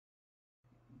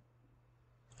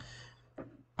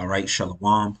All right,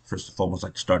 Shalom. First and foremost, I'd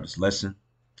like to start this lesson,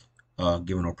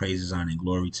 giving all praises, honor, and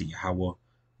glory to Yahweh,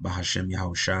 Bahashem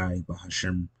Yahushai,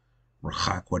 Bahashem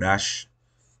Rachak Kodash.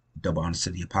 Double honors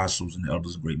to the apostles and the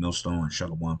elders of Great Millstone, and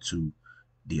Shalom to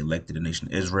the elected of the nation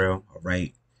of Israel. All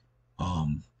right.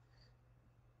 Um,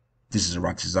 this is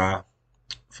Aratazah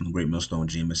from the Great Millstone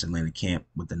GMS Atlanta camp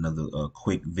with another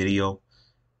quick video.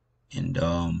 And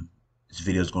this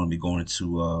video is going to be going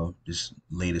into this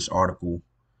latest article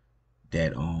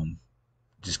that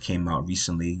just came out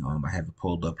recently. I have it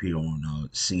pulled up here on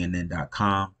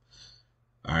CNN.com.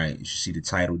 All right, you should see the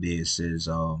title there. It says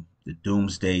the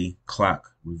Doomsday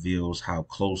Clock reveals how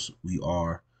close we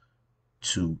are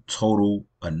to total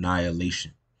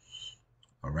annihilation.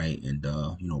 All right, and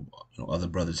other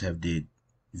brothers have did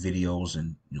videos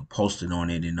and posted on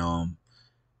it, and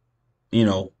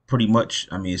pretty much,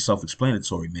 I mean, it's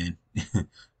self-explanatory, man.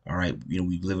 All right,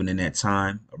 we living in that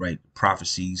time. All right,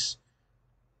 prophecies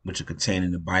which are contained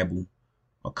in the Bible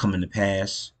are coming to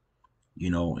pass.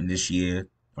 In this year,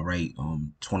 all right,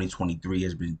 2023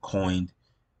 has been coined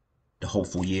the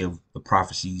hopeful year of the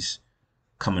prophecies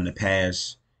coming to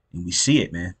pass, and we see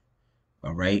it, man.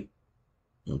 All right,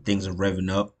 things are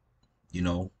revving up. You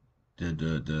know,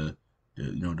 the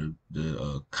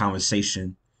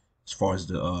conversation as far as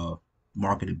the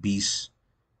mark of the beast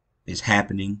is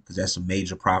happening because that's a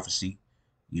major prophecy.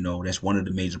 That's one of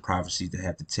the major prophecies that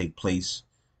have to take place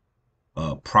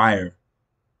prior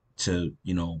to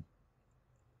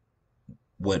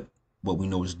what we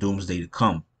know is doomsday to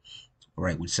come,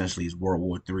 right? Which essentially is World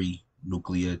War III,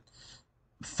 nuclear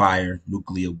fire,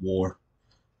 nuclear war.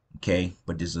 Okay,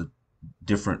 but there's a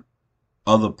different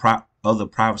other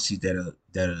prophecies that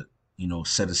are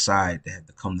set aside that have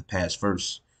to come to pass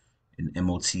first, and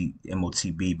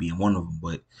MOTB being one of them.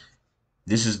 But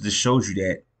this shows you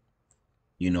that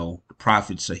the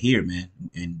prophets are here, man,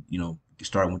 and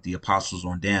starting with the apostles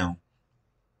on down.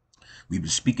 We've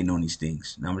been speaking on these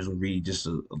things. Now I'm just gonna read just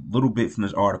a little bit from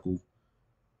this article.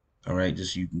 All right,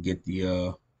 just so you can get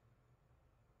the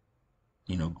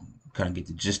kind of get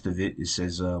the gist of it. It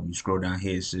says, you scroll down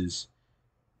here, it says,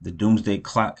 the doomsday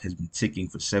clock has been ticking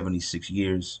for 76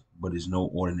 years, but is no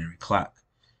ordinary clock.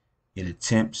 It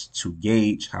attempts to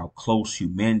gauge how close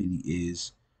humanity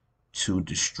is to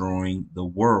destroying the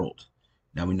world.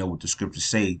 Now we know what the scriptures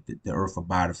say, that the earth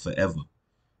abideth forever.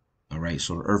 All right,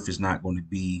 so the earth is not going to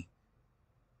be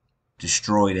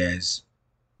destroyed as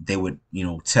they would,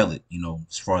 tell it,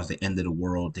 as far as the end of the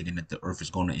world, thinking that the earth is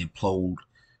going to implode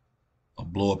or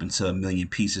blow up into a million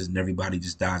pieces and everybody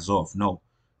just dies off. No,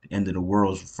 the end of the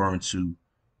world is referring to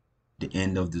the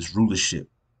end of this rulership,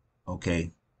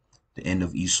 okay? The end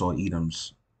of Esau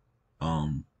Edom's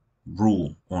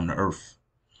rule on the earth.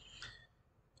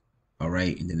 All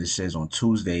right, and then it says on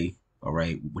Tuesday, all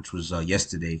right, which was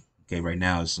yesterday, okay, right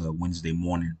now it's Wednesday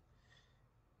morning.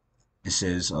 It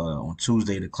says on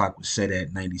Tuesday, the clock was set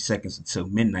at 90 seconds until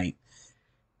midnight,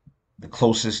 the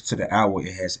closest to the hour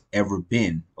it has ever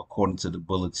been, according to the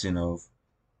bulletin of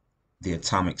the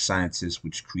atomic scientists,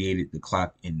 which created the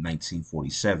clock in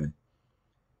 1947.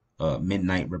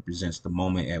 Midnight represents the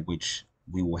moment at which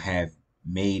we will have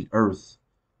made Earth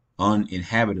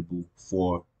uninhabitable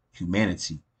for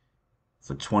humanity.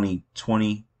 For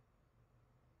 2020,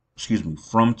 excuse me,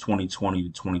 from 2020 to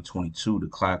 2022, the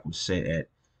clock was set at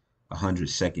 100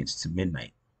 seconds to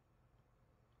midnight.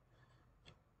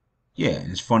 Yeah,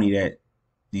 and it's funny that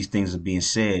these things are being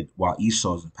said while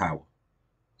Esau's in power.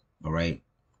 All right,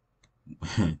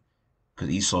 because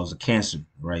Esau's a cancer,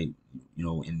 right?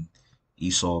 And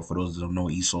Esau, for those that don't know,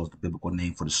 Esau is the biblical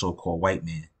name for the so-called white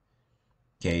man.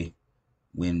 Okay,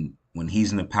 when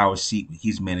he's in the power seat, when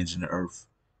he's managing the earth,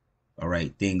 all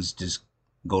right, things just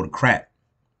go to crap.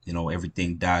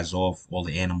 Everything dies off. All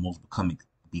the animals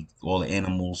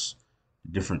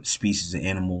different species of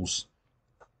animals,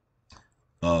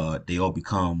 they all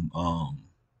become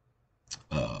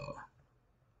uh,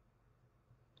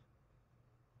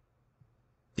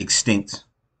 extinct,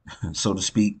 so to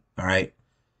speak. All right,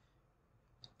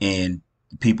 and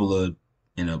people are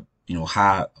in a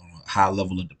high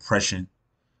level of depression.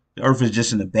 The earth is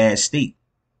just in a bad state,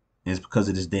 and it's because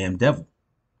of this damn devil.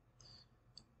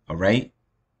 All right.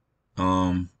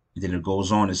 Then it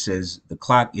goes on. It says the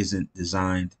clock isn't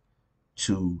designed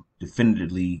to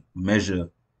definitively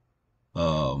measure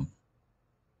um,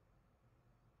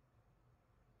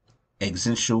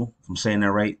 existential, if I'm saying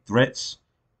that right, threats,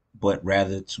 but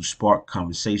rather to spark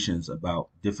conversations about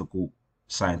difficult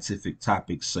scientific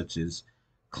topics such as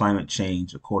climate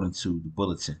change, according to the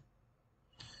bulletin.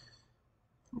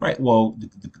 Right. Well,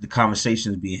 the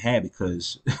conversation is being had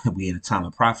because we in a time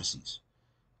of prophecies.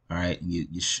 All right. And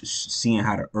you're seeing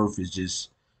how the earth is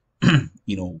just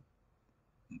you know,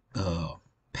 uh,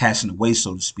 passing away,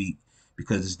 so to speak,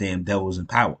 because this damn devil's in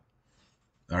power.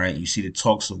 All right, you see the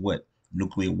talks of what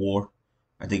nuclear war.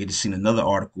 I think I just seen another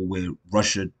article where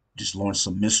Russia just launched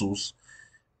some missiles.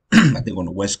 I think on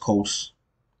the west coast.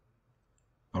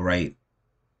 All right,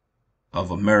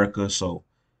 of America. So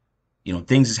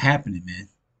things is happening, man.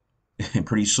 And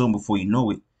pretty soon, before you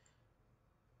know it,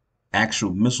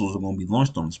 actual missiles are going to be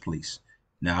launched on this place.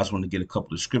 Now, I just want to get a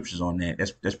couple of scriptures on that.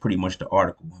 That's pretty much the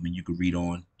article. I mean, you could read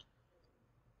on.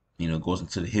 It goes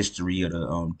into the history of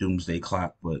the doomsday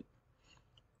clock, but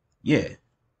yeah.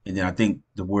 And then I think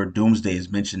the word doomsday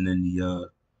is mentioned in the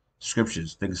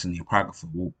scriptures. I think it's in the Apocrypha.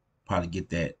 We'll probably get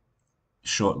that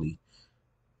shortly.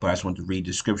 But I just want to read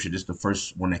the scripture. This is the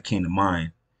first one that came to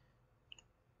mind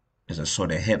as I saw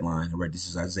that headline. All right, this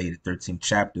is Isaiah the 13th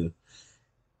chapter.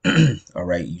 All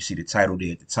right, you see the title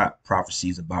there at the top,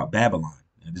 prophecies about Babylon.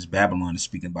 Now, this Babylon is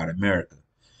speaking about America.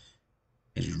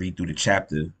 As you read through the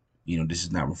chapter, this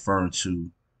is not referring to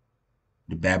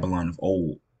the Babylon of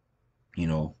old.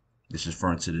 This is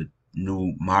referring to the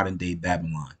new modern day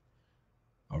Babylon.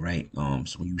 All right.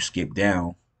 So when you skip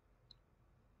down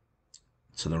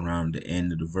to around the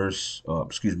end of the verse,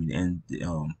 the end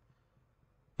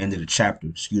of the chapter,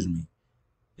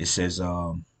 it says,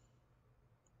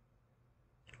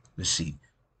 let's see,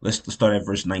 let's start at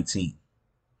verse 19.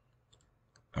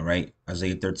 All right,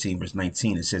 Isaiah 13 verse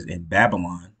 19. It says, in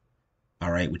Babylon,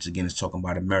 all right, which again is talking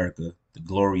about America, the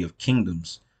glory of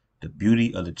kingdoms, the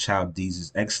beauty of the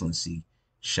Chaldees' excellency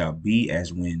shall be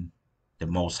as when the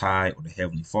Most High or the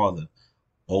Heavenly Father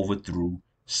overthrew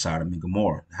Sodom and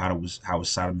Gomorrah. How was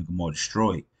Sodom and Gomorrah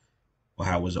destroyed? Or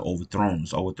how was it overthrown? It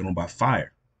was overthrown by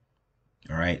fire.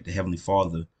 All right, the Heavenly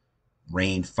Father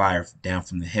rained fire down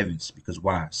from the heavens, because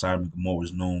why? Sodom and Gomorrah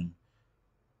is known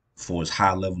for its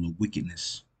high level of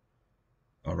wickedness.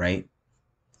 All right,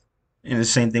 and the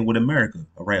same thing with America.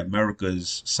 All right, America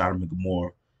is Sodom and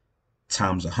Gomorrah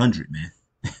times 100, man.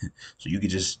 So you could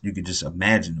just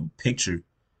imagine or picture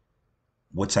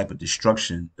what type of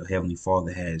destruction the Heavenly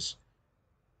Father has,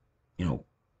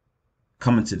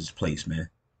 coming to this place, man.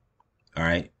 All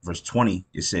right, verse 20,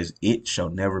 it says, it shall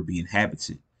never be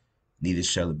inhabited, neither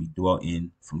shall it be dwelt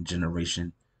in from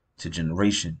generation to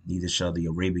generation, neither shall the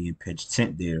Arabian pitch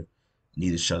tent there,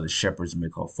 neither shall the shepherds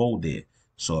make her fold there.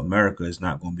 So America is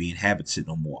not going to be inhabited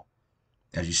no more,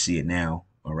 as you see it now.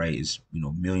 All right, it's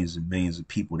millions and millions of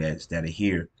people that are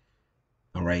here.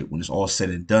 All right, when it's all said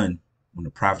and done, when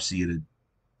the prophecy of the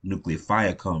nuclear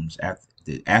fire comes, after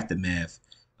the aftermath,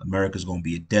 America's going to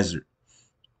be a desert.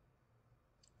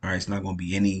 All right, it's not going to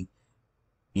be any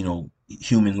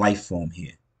human life form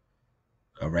here.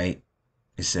 All right,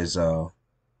 it says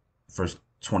verse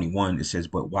 21, it says,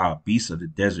 but wild beasts of the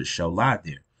desert shall lie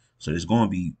there. So there's going to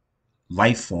be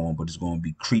life form, but it's going to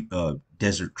be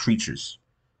desert creatures.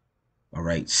 All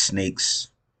right, snakes.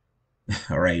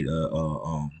 All right,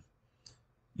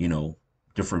 you know,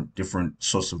 different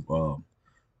sorts of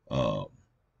uh,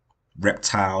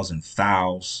 reptiles and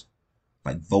fowls,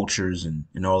 like vultures and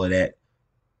all of that.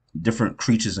 Different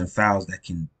creatures and fowls that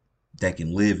can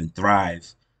live and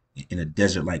thrive in a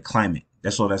desert-like climate.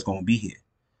 That's all that's going to be here.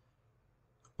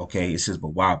 Okay, it says,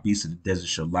 but wild beasts of the desert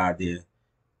shall lie there,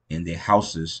 and their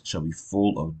houses shall be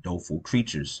full of doleful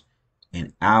creatures,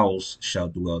 and owls shall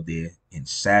dwell there, and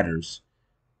satyrs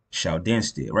shall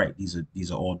dance there. Right,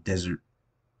 these are all desert,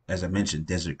 as I mentioned,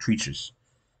 desert creatures.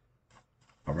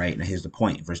 All right, now here's the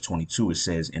point. Verse 22, it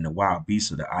says, and the wild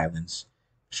beasts of the islands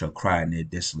shall cry in their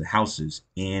desolate houses,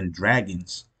 and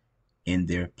dragons in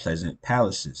their pleasant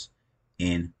palaces.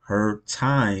 And her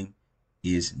time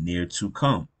is near to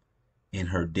come, and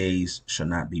her days shall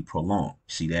not be prolonged.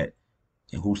 See that?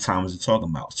 And whose time is it talking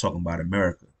about? It's talking about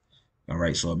America. All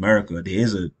right, so America,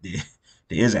 there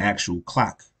is an actual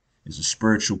clock. There's a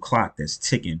spiritual clock that's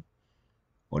ticking,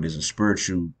 or there's a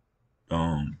spiritual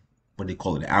what they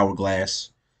call it, the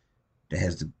hourglass that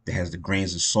has the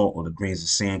grains of salt or the grains of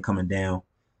sand coming down,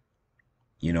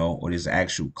 or there's an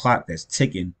actual clock that's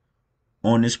ticking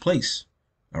on this place.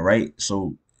 All right,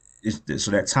 so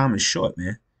so that time is short,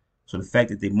 man. So the fact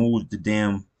that they moved the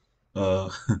damn uh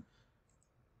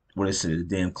what is it, the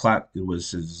damn clock, it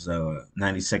was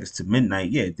 90 seconds to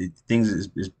midnight. Yeah, the things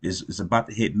is about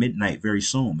to hit midnight very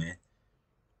soon, man.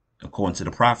 According to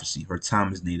the prophecy, her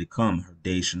time is near to come, her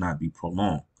days should not be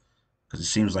prolonged. Because it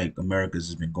seems like America's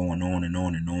has been going on and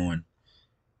on and on.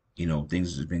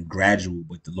 Things has been gradual,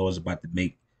 but the Lord's about to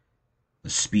make a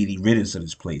speedy riddance of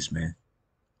this place, man.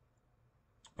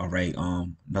 All right.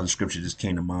 Another scripture just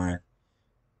came to mind.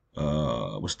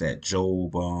 What's that?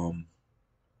 Job.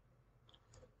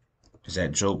 Is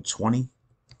that Job 20?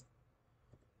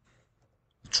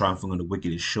 triumphing of the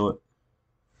wicked is short.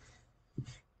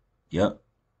 Yep.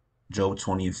 Job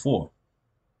 20:4.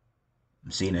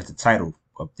 I'm seeing that's the title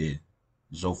up there.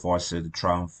 Zophar said the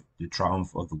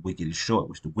triumph of the wicked is short,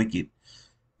 which the wicked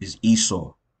is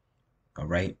Esau, all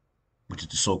right, which is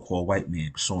the so-called white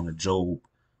man, pursuant to Job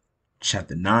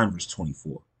chapter 9, verse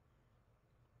 24.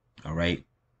 All right.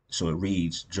 So it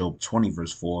reads, Job 20,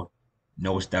 verse 4,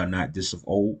 knowest thou not this of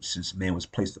old, since man was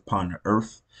placed upon the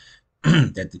earth,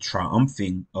 that the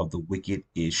triumphing of the wicked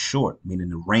is short, meaning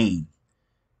the reign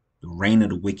of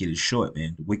the wicked is short,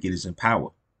 man. The wicked is in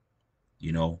power,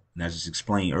 and I just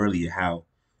explained earlier how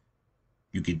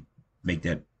you could make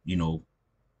that,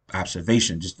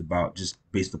 observation just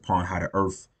based upon how the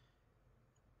earth,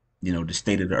 the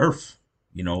state of the earth,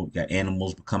 you got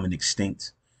animals becoming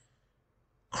extinct,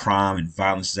 crime and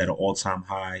violence is at an all-time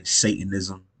high,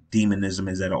 Satanism, demonism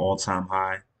is at an all-time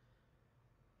high,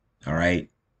 all right,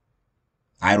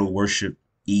 idol worship,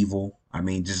 evil, I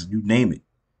mean, just you name it,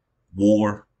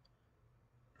 war,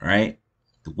 right?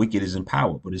 The wicked is in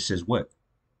power, but it says what?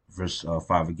 Verse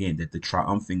 5 again, that the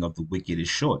triumphing of the wicked is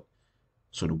short.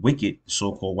 So the wicked,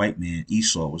 so-called white man,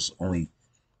 Esau, was only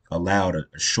allowed a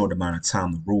short amount of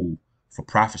time to rule for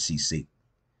prophecy's sake.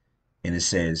 And it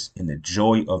says, in the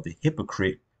joy of the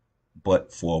hypocrite,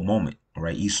 but for a moment. All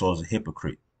right, Esau is a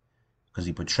hypocrite because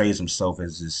he portrays himself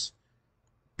as this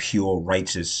pure,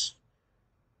 righteous,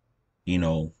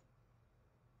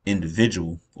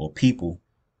 individual or people,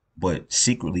 but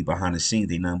secretly behind the scenes,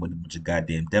 they nothing but a bunch of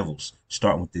goddamn devils,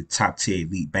 starting with the top tier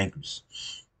elite bankers.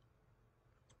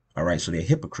 All right, so they're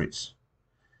hypocrites.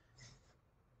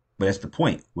 But that's the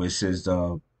point where it says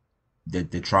that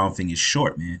the triumphing is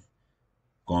short, man.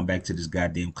 Going back to this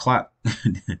goddamn clock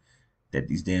that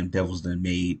these damn devils done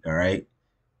made. All right,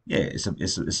 yeah, it's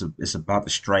about to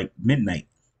strike midnight.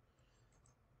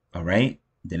 All right,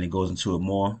 then it goes into it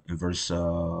more in verse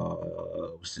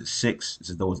 6. It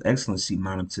says, though his excellency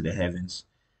mount up to the heavens,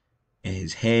 and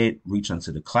his head reach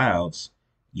unto the clouds,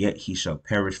 yet he shall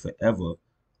perish forever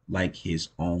like his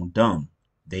own dung.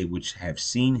 They which have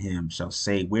seen him shall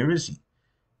say, where is he?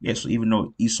 Yeah, so even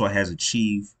though Esau has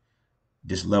achieved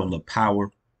this level of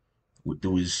power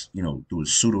through his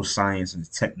pseudoscience and his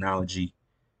technology,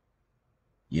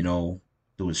 through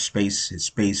his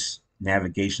space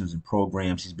navigations and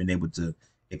programs, he's been able to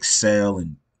excel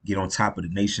and get on top of the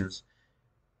nations.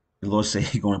 The Lord said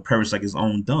he's going to perish like his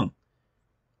own dung.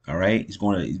 All right, he's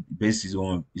going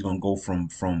to go from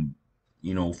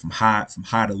high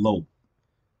to low,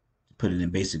 to put it in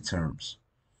basic terms.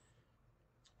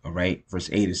 All right, verse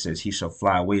 8, it says, he shall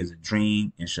fly away as a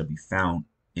dream and shall be found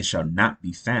and shall not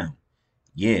be found.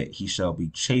 Yeah, he shall be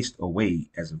chased away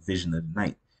as a vision of the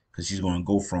night, because he's going to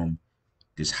go from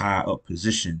this high up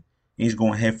position and he's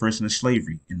going head first into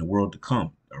slavery in the world to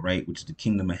come. All right, which is the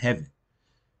kingdom of heaven.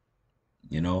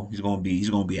 He's going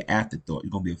to be an afterthought.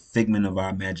 He's going to be a figment of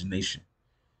our imagination,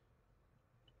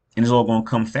 and it's all going to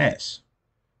come fast.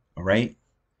 All right.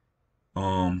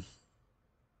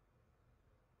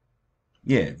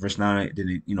 Yeah, verse 9,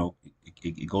 then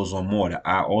it goes on more. That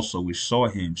I also which saw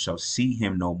him shall see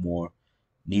him no more,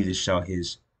 neither shall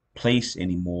his place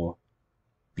anymore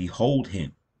behold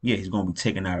him. Yeah, he's going to be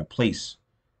taken out of place.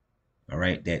 All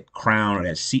right, that crown or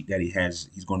that seat that he has,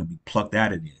 he's going to be plucked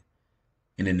out of there.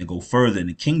 And then to go further in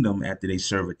the kingdom, after they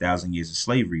serve 1,000 years of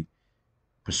slavery,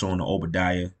 pursuing to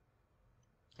Obadiah,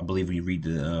 I believe when you read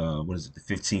the the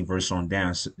 15th verse on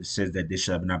down, it says that there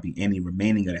shall not be any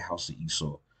remaining of the house of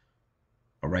Esau.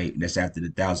 All right, and that's after the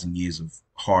 1,000 years of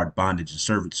hard bondage and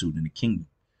servitude in the kingdom.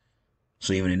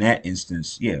 So even in that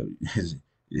instance, yeah,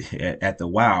 at the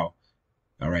while,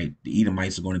 all right, the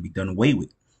Edomites are going to be done away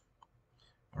with.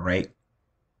 All right,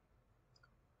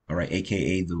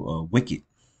 aka the wicked.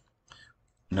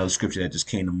 Another scripture that just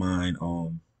came to mind,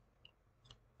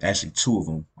 actually two of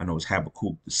them. I know it's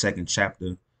Habakkuk, the 2nd chapter,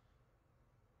 and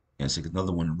it's like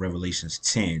another one in Revelations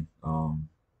 10.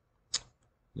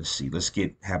 Let's see, let's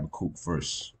get Habakkuk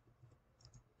first,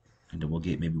 and then we'll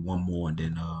get maybe one more, and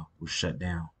then we'll shut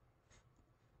down.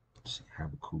 Let's see,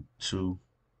 Habakkuk 2.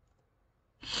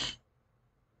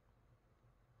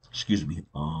 Excuse me,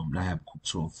 not Habakkuk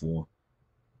 2 and 4.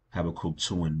 Habakkuk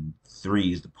 2 and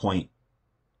 3 is the point.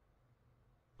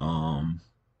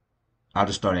 I'll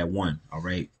just start at 1. All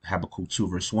right, Habakkuk 2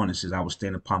 verse 1. It says, I will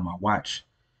stand upon my watch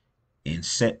and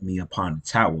set me upon the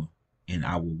tower, and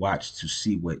I will watch to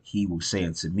see what he will say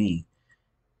unto me,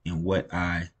 and what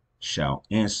I shall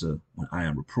answer when I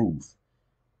am reproved.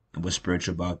 And what's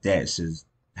spiritual about that? It says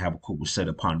Habakkuk was set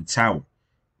upon the tower.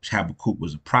 Habakkuk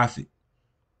was a prophet.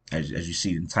 As you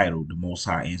see in the title, the Most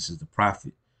High answers the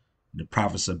prophet. The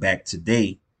prophets are back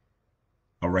today,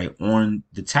 all right, on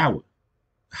the tower.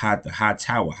 the high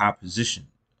tower, high position,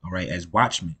 all right, as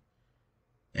watchmen,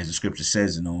 as the scripture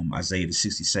says in Isaiah the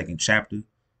 62nd chapter,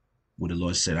 where the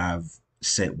Lord said, "I've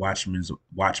set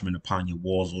watchmen upon your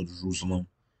walls, O Jerusalem,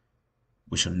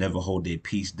 which shall never hold their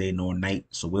peace day nor night."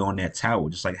 So we're on that tower,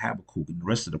 just like Habakkuk and the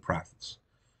rest of the prophets,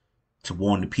 to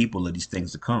warn the people of these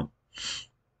things to come.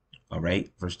 All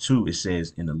right. Verse 2, it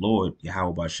says, "And the Lord,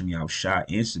 Yahweh Bashem Yahushua,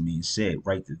 answered me and said,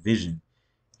 Write the vision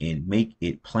and make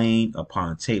it plain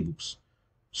upon tables."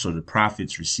 So the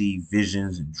prophets received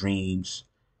visions and dreams.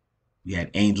 We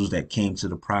had angels that came to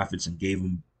the prophets and gave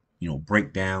them,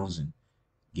 breakdowns, and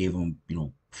gave them,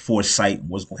 foresight and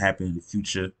what's going to happen in the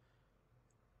future.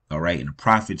 All right. And the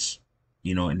prophets,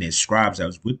 and their scribes that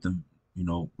was with them,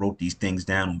 wrote these things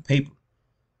down on paper,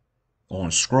 on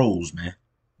scrolls, man,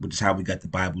 which is how we got the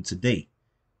Bible today.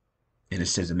 And it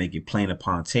says to make it plain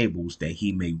upon tables, that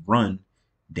he may run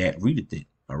that readeth it.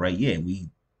 All right. Yeah. We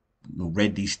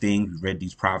read these things. We read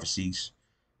these prophecies.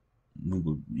 We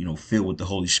were, filled with the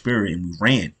Holy Spirit, and we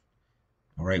ran.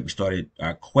 All right. We started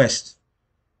our quest,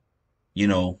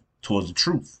 towards the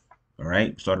truth. All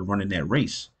right. We started running that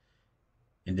race.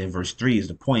 And then verse 3 is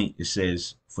the point. It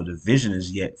says, "For the vision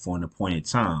is yet for an appointed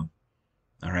time."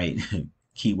 All right.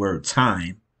 Keyword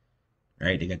time.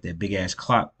 Right. They got that big ass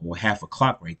clock, or half a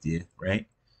clock right there. Right.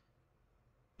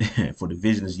 "For the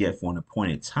vision is yet for an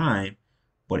appointed time,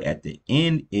 but at the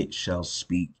end it shall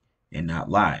speak and not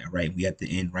lie." All right. We at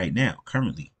the end right now,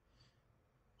 currently.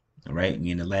 All right.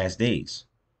 We in the last days.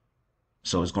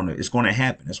 So it's gonna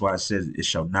happen. That's why it says it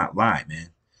shall not lie,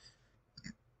 man.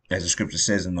 As the scripture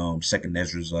says in Second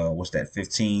Ezra's, what's that,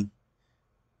 15? I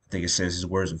think it says his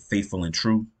words are faithful and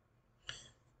true.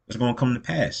 It's gonna come to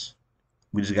pass.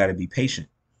 We just gotta be patient.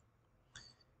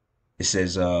 It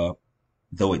says, though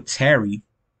it tarry,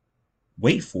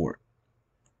 wait for it.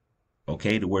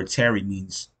 Okay, the word tarry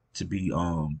means to be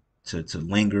to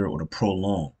linger or to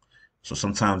prolong. So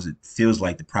sometimes it feels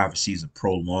like the prophecies are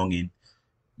prolonging.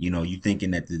 You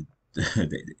thinking that the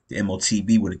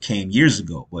MOTB would have came years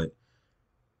ago, but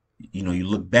you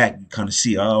look back, you kind of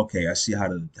see, oh, okay, I see how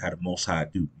the Most High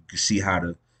do. You can see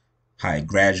how it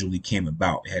gradually came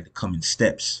about. It had to come in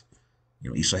steps.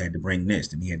 Esau had to bring this,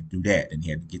 then he had to do that, then he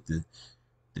had to get the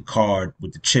card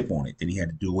with the chip on it, then he had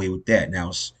to do away with that.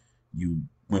 Now you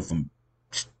went from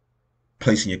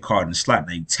placing your card in the slot,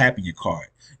 now you tapping your card,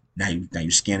 now you're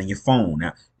scanning your phone.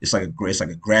 Now it's like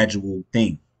a gradual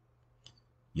thing,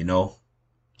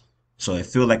 So it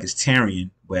feels like it's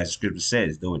tarrying, but as the scripture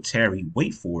says, though it tarry,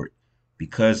 wait for it,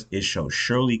 because it shall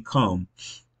surely come.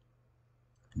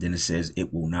 Then it says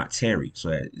it will not tarry.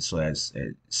 So at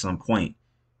some point,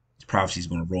 the prophecy is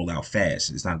going to roll out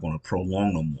fast. It's not going to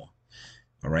prolong no more.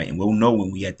 All right, and we'll know when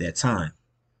we at that time.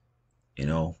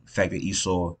 The fact that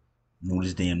Esau moved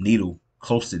his damn needle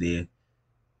close to there.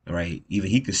 All right, even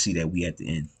he could see that we at the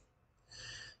end.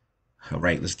 All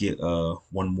right, let's get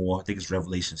one more. I think it's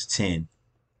Revelations 10.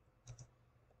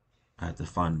 I have to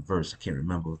find the verse. I can't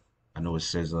remember. I know it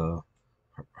says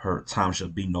her time shall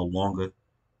be no longer.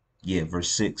 Yeah,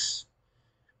 verse 6.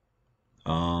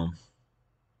 Yeah,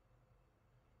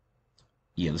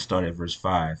 let's start at verse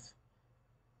 5.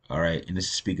 All right, and this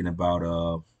is speaking about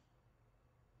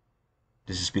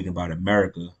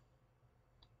America.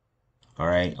 All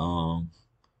right,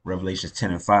 Revelations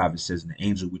 10 and 5, it says, "And the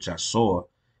angel which I saw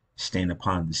stand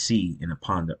upon the sea and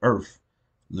upon the earth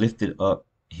lifted up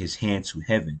his hand to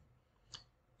heaven,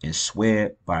 and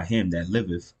swear by him that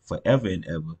liveth forever and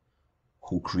ever,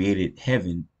 who created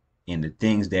heaven and the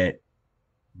things that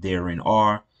therein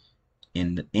are,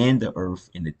 and the earth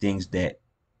and the things that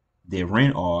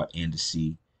therein are, and the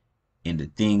sea and the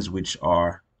things which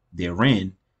are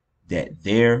therein, that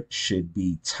there should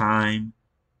be time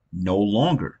no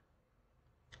longer.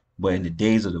 But in the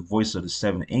days of the voice of the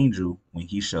seventh angel, when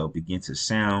he shall begin to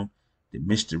sound, the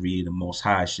mystery of the Most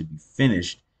High should be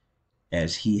finished,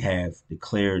 as he have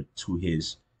declared to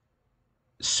his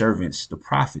servants, the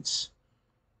prophets."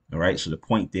 All right, so the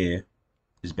point there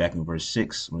is back in verse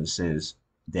 6, when it says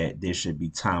that there should be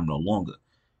time no longer,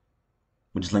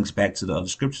 which links back to the other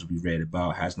scriptures we read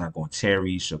about how it's not going to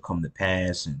tarry, shall come to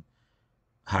pass, and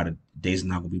how the days are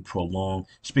not going to be prolonged.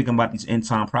 Speaking about these end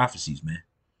time prophecies, man.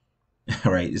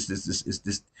 All right, this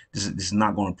is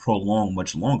not going to prolong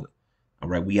much longer. All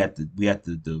right, we at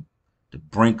the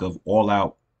brink of all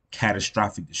out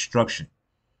catastrophic destruction.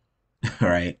 All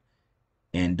right,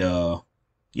 and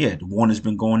yeah, the warning has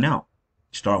been going out,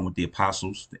 starting with the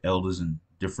apostles, the elders, and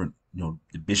different,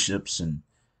 the bishops, and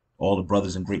all the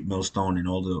brothers in Great Millstone, and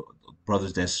all the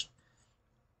brothers that's,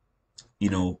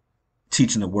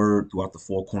 teaching the word throughout the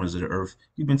four corners of the earth.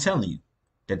 We've been telling you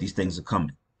that these things are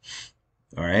coming.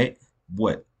 All right.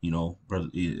 what, brother,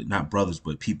 not brothers,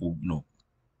 but people,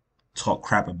 talk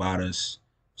crap about us,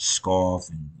 scoff,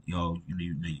 and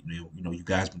you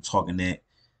guys been talking that,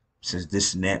 says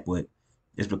this and that, but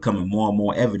it's becoming more and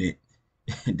more evident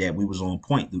that we was on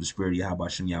point through the spirit of Yahweh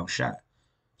Shem Yahushua.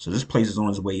 So this place is on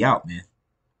its way out, man.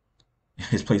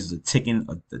 This place is a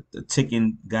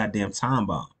ticking goddamn time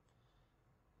bomb.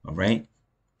 All right.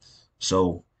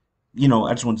 So,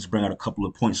 I just wanted to bring out a couple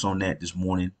of points on that this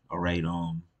morning. All right.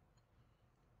 Lord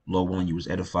willing, you was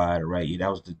edified. All right. Yeah, that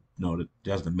was that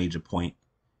was the major point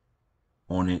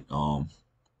on it. All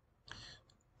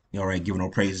right, giving all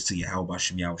praises to Yahweh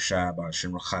Shem Yahushua,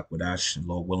 Shem Rachak Wadash, and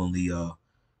Lord willingly, to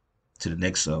the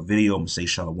next video, I'm gonna say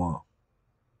Shalom.